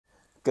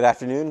Good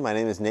afternoon, my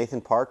name is Nathan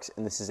Parks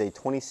and this is a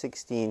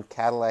 2016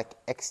 Cadillac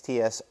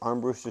XTS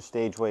Armbruster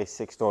Stageway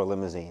 6-door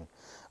limousine.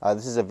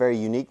 This is a very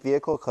unique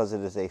vehicle because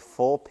it is a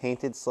full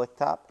painted slick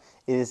top.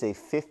 It is a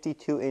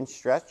 52-inch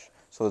stretch,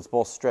 so it's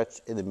both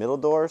stretched in the middle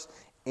doors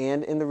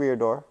and in the rear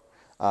door.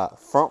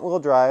 Front wheel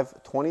drive,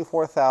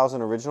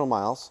 24,000 original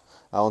miles.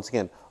 Once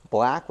again,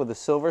 black with a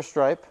silver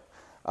stripe,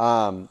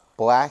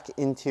 black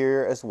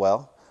interior as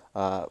well.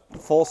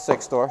 Full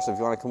 6-door, so if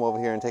you want to come over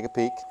here and take a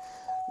peek.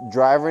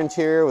 Driver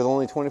interior with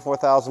only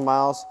 24,000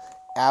 miles,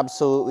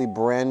 absolutely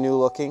brand new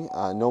looking.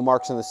 No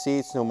marks on the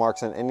seats, no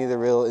marks on any of the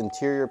real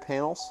interior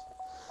panels.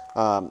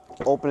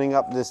 Opening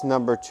up this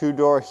number 2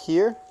 door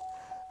here,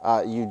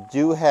 you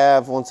do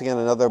have, once again,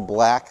 another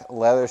black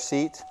leather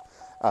seat.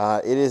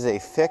 It is a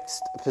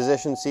fixed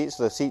position seat,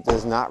 so the seat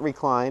does not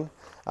recline.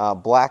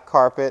 Black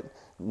carpet,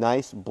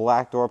 nice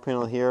black door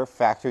panel here,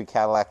 factory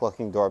Cadillac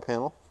looking door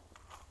panel.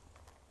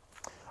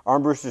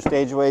 Armbruster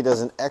Stageway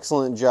does an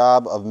excellent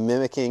job of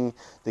mimicking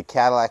the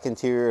Cadillac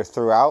interior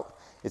throughout.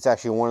 It's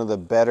actually one of the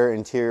better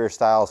interior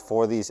styles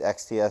for these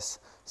XTS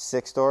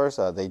 6-doors.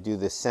 They do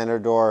the center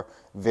door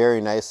very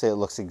nicely. It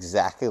looks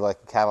exactly like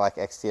a Cadillac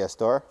XTS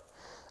door.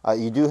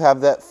 You do have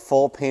that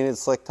full painted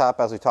slick top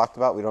as we talked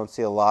about. We don't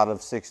see a lot of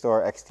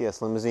 6-door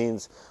XTS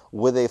limousines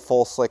with a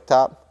full slick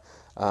top.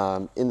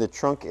 In the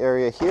trunk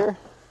area here,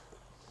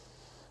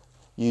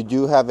 you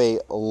do have a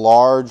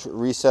large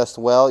recessed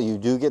well. You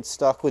do get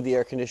stuck with the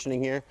air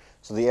conditioning here.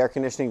 So the air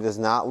conditioning does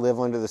not live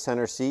under the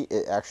center seat.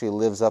 It actually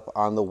lives up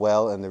on the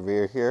well in the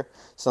rear here.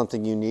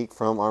 Something unique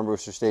from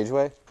Armbruster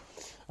Stageway.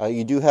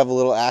 You do have a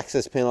little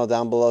access panel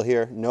down below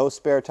here. No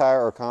spare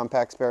tire or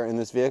compact spare in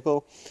this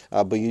vehicle,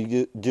 but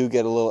you do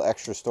get a little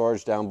extra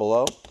storage down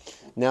below.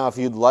 Now, if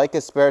you'd like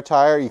a spare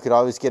tire, you could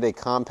always get a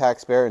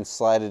compact spare and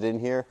slide it in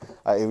here.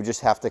 It would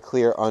just have to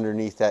clear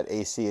underneath that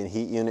AC and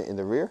heat unit in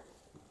the rear.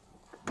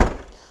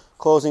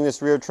 Closing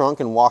this rear trunk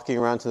and walking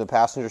around to the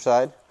passenger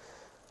side.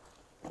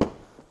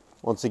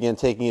 Once again,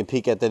 taking a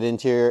peek at that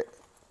interior.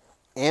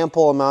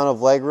 Ample amount of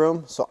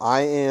legroom. So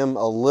I am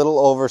a little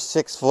over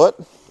 6 foot.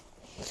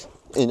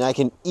 And I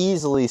can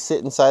easily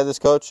sit inside this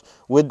coach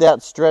with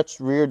that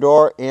stretched rear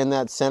door and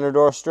that center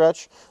door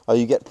stretch.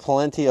 You get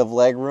plenty of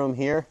legroom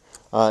here.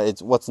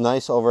 It's what's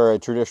nice over a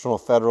traditional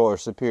Federal or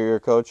Superior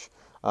coach.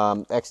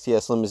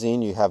 XTS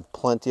limousine, you have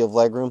plenty of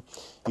legroom.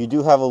 You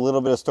do have a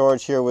little bit of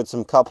storage here with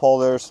some cup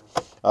holders.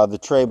 The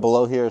tray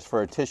below here is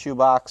for a tissue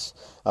box.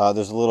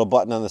 There's a little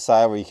button on the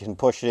side where you can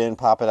push it in,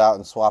 pop it out,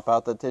 and swap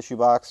out the tissue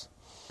box.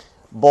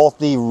 Both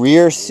the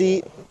rear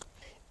seat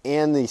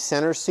and the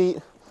center seat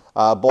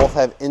both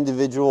have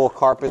individual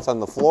carpets on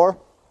the floor.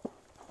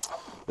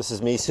 This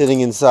is me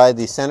sitting inside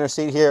the center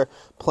seat here.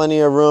 Plenty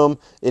of room.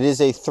 It is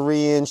a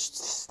 3-inch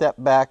step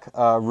back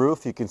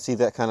roof. You can see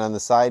that kind of on the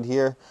side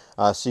here.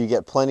 So you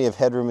get plenty of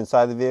headroom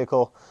inside the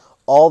vehicle.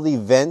 All the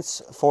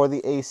vents for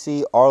the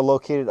AC are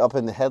located up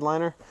in the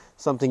headliner.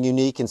 Something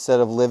unique instead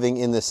of living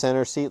in the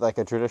center seat like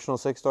a traditional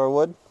 6-door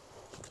would.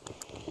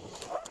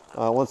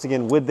 Once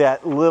again, with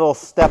that little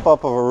step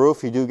up of a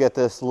roof, you do get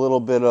this little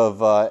bit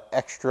of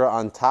extra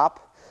on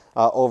top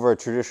over a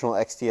traditional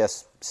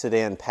XTS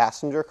sedan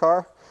passenger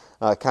car.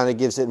 Kind of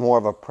gives it more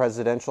of a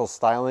presidential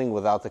styling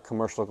without the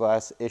commercial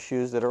glass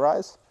issues that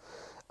arise.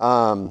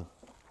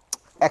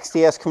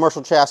 XTS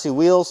commercial chassis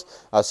wheels,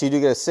 so you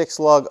do get a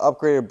 6-lug,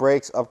 upgraded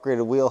brakes,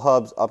 upgraded wheel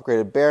hubs,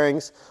 upgraded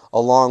bearings,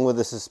 along with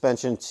the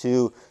suspension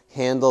to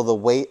handle the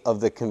weight of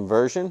the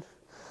conversion.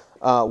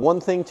 One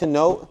thing to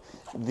note,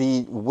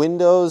 the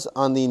windows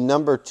on the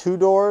number 2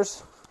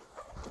 doors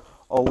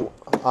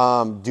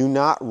do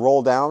not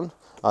roll down.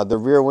 The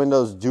rear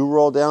windows do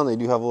roll down. They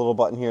do have a little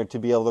button here to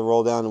be able to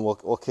roll down, and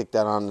we'll kick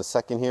that on in a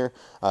second here.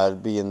 It'll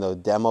be in the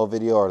demo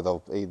video or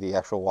the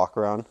actual walk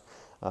around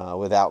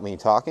without me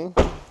talking.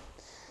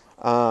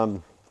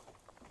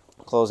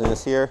 Closing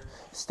this here,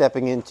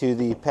 stepping into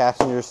the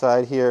passenger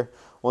side here.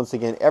 Once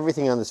again,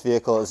 everything on this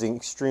vehicle is in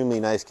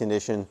extremely nice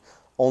condition.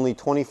 Only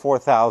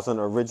 24,000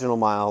 original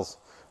miles.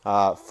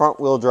 Front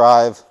wheel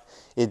drive.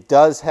 It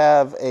does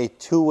have a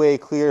 2-way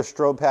clear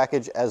strobe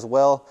package as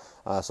well.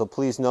 So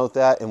please note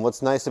that. And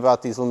what's nice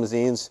about these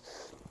limousines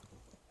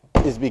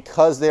is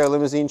because they are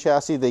limousine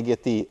chassis, they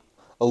get the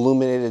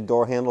illuminated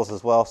door handles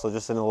as well. So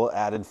just a little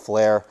added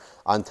flair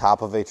on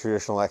top of a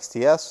traditional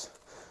XTS.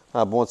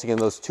 But once again,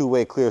 those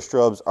 2-way clear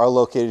strobes are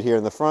located here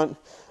in the front.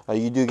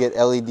 You do get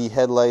LED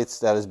headlights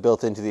that is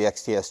built into the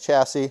XTS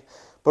chassis.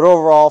 But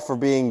overall, for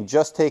being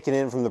just taken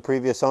in from the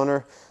previous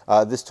owner,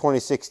 this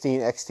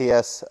 2016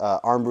 XTS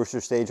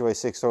Armbruster Stageway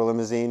 6-door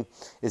limousine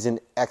is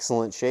in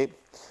excellent shape.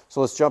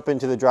 So let's jump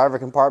into the driver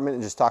compartment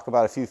and just talk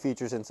about a few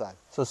features inside.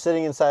 So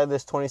sitting inside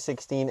this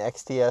 2016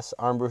 XTS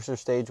Armbruster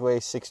Stageway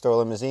 6-door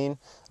limousine,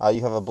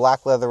 you have a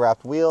black leather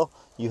wrapped wheel.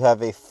 You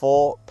have a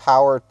full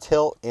power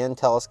tilt and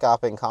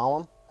telescoping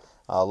column.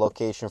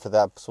 Location for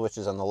that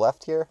switches on the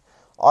left here.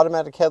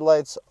 Automatic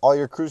headlights, all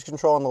your cruise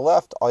control on the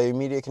left, all your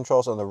media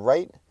controls on the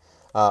right.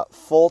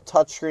 Full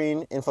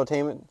touchscreen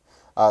infotainment.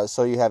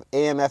 So you have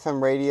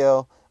AM/FM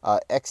radio,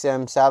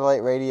 XM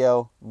satellite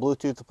radio,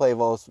 Bluetooth to play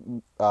both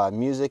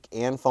music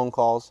and phone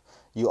calls.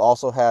 You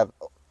also have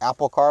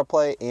Apple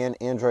CarPlay and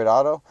Android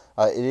Auto.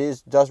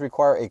 It does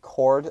require a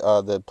cord.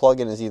 The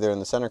plug-in is either in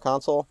the center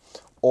console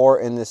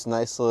or in this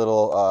nice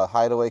little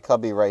hideaway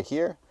cubby right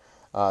here.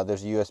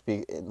 There's a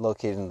USB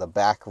located in the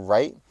back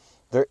right.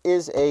 There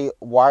is a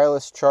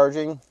wireless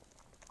charging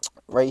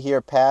right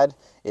here pad.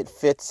 It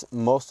fits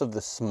most of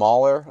the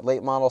smaller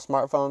late model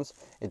smartphones.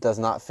 It does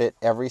not fit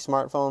every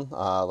smartphone,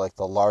 like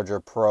the larger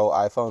Pro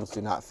iPhones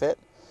do not fit.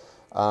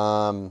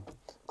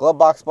 Glove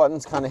box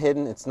button's kind of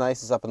hidden. It's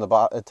nice. It's up in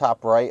the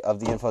top right of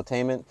the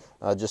infotainment.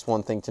 Just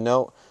one thing to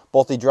note.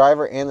 Both the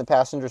driver and the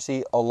passenger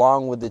seat,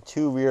 along with the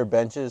two rear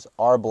benches,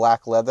 are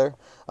black leather.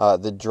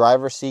 The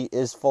driver's seat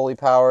is fully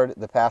powered.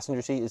 The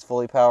passenger seat is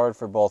fully powered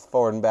for both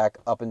forward and back,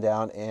 up and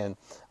down, and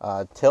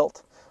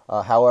tilt.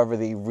 However,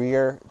 the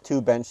rear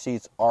two bench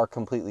seats are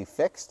completely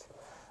fixed.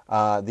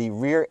 The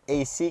rear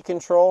AC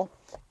control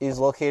is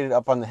located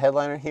up on the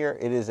headliner here.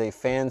 It is a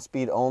fan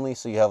speed only,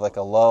 so you have like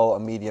a low, a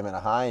medium, and a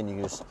high, and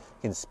you just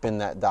can spin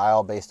that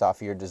dial based off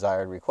of your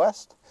desired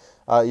request.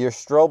 Your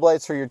strobe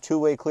lights for your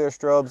two-way clear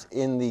strobes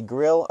in the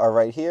grille are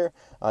right here.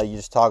 You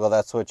just toggle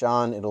that switch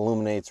on. It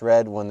illuminates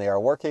red when they are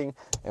working,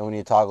 and when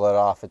you toggle it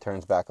off, it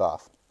turns back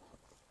off.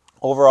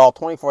 Overall,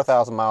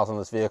 24,000 miles on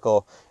this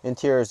vehicle.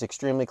 Interior is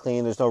extremely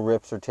clean. There's no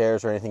rips or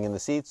tears or anything in the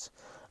seats.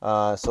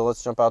 So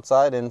let's jump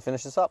outside and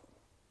finish this up.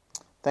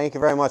 Thank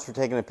you very much for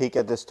taking a peek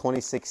at this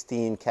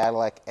 2016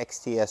 Cadillac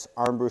XTS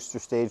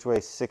Armbruster Stageway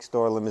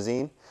 6-door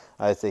limousine.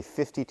 It's a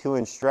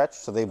 52-inch stretch,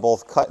 so they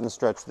both cut and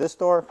stretch this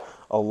door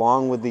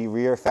along with the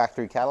rear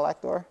factory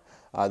Cadillac door.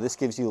 This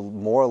gives you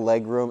more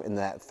legroom in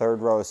that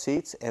third row of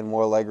seats and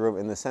more legroom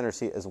in the center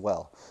seat as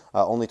well.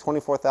 Only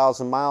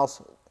 24,000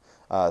 miles,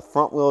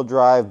 front-wheel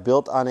drive,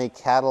 built on a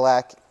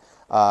Cadillac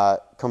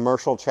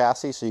commercial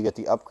chassis, so you get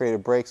the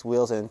upgraded brakes,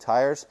 wheels, and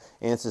tires,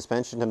 and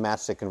suspension to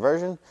match the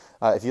conversion.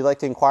 If you'd like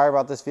to inquire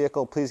about this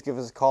vehicle, please give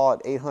us a call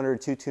at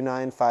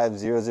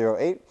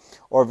 800-229-5008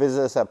 or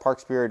visit us at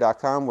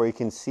parksuperior.com, where you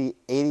can see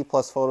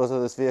 80+ photos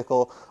of this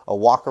vehicle, a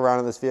walk around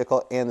of this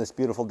vehicle, and this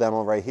beautiful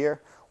demo right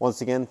here.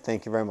 Once again,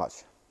 thank you very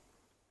much.